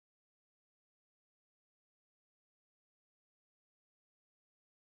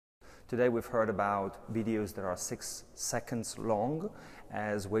Today we've heard about videos that are 6 seconds long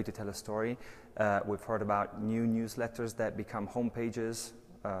as a way to tell a story. We've heard about new newsletters that become homepages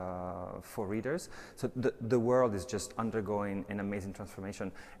for readers. So the world is just undergoing an amazing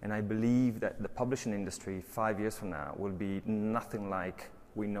transformation, and I believe that the publishing industry 5 years from now will be nothing like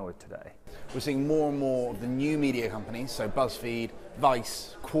we know it today. We're seeing more and more of the new media companies, so BuzzFeed,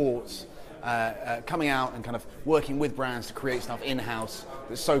 Vice, Quartz, coming out and kind of working with brands to create stuff in-house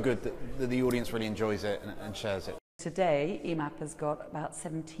that's so good that the audience really enjoys it and shares it. Today, EMAP has got about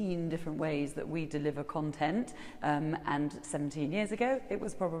 17 different ways that we deliver content, and 17 years ago it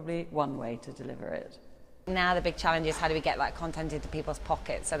was probably one way to deliver it. Now the big challenge is how do we get that content into people's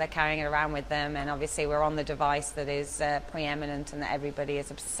pockets so they're carrying it around with them, and obviously we're on the device that is preeminent and that everybody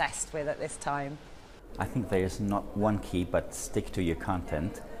is obsessed with at this time. I think there is not one key, but stick to your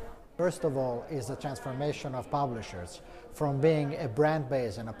content. First of all is the transformation of publishers from being a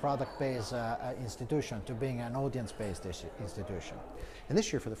brand-based and a product-based institution to being an audience-based institution. And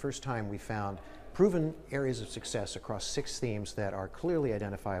this year, for the first time, we found proven areas of success across 6 themes that are clearly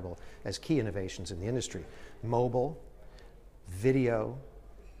identifiable as key innovations in the industry: mobile, video,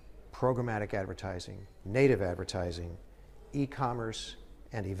 programmatic advertising, native advertising, e-commerce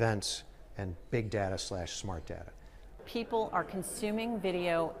and events, and big data/smart data. People are consuming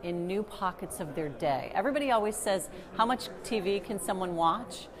video in new pockets of their day. Everybody always says, how much TV can someone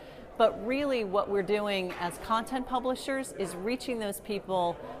watch? But really what we're doing as content publishers is reaching those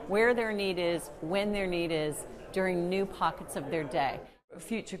people where their need is, when their need is, during new pockets of their day.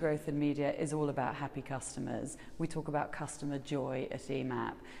 Future growth in media is all about happy customers. We talk about customer joy at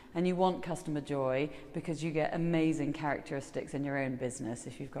EMAP, and you want customer joy because you get amazing characteristics in your own business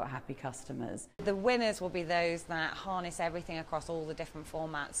if you've got happy customers. The winners will be those that harness everything across all the different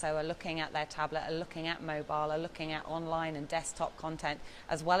formats, so are looking at their tablet, are looking at mobile, are looking at online and desktop content,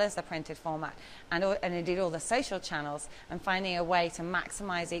 as well as the printed format, and indeed all the social channels, and finding a way to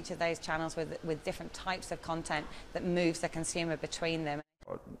maximize each of those channels with different types of content that moves the consumer between them.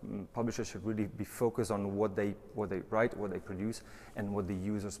 Publishers should really be focused on what they write, what they produce, and what the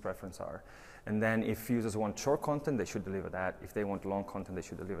user's preference are. And then if users want short content, they should deliver that. If they want long content, they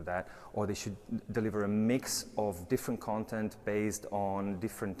should deliver that. Or they should deliver a mix of different content based on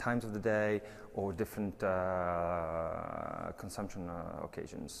different times of the day or different consumption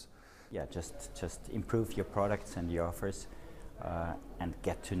occasions. Yeah, just improve your products and your offers and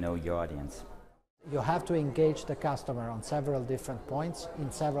get to know your audience. You have to engage the customer on several different points,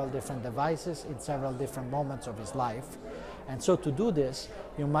 in several different devices, in several different moments of his life. And so to do this,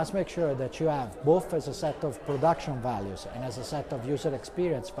 you must make sure that you have, both as a set of production values and as a set of user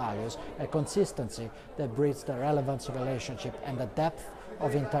experience values, a consistency that breeds the relevance relationship and the depth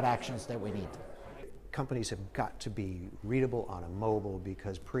of interactions that we need. Companies have got to be readable on a mobile,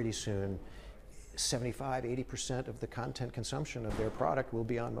 because pretty soon 75–80% of the content consumption of their product will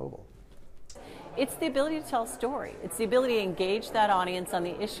be on mobile. It's the ability to tell a story. It's the ability to engage that audience on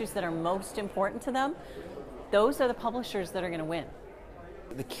the issues that are most important to them. Those are the publishers that are going to win.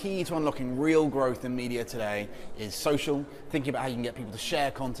 The key to unlocking real growth in media today is social, thinking about how you can get people to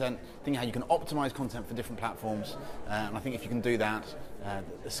share content, thinking how you can optimize content for different platforms, and I think if you can do that,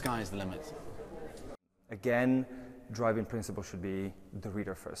 the sky is the limit. Again, driving principle should be the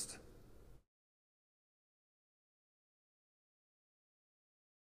reader first.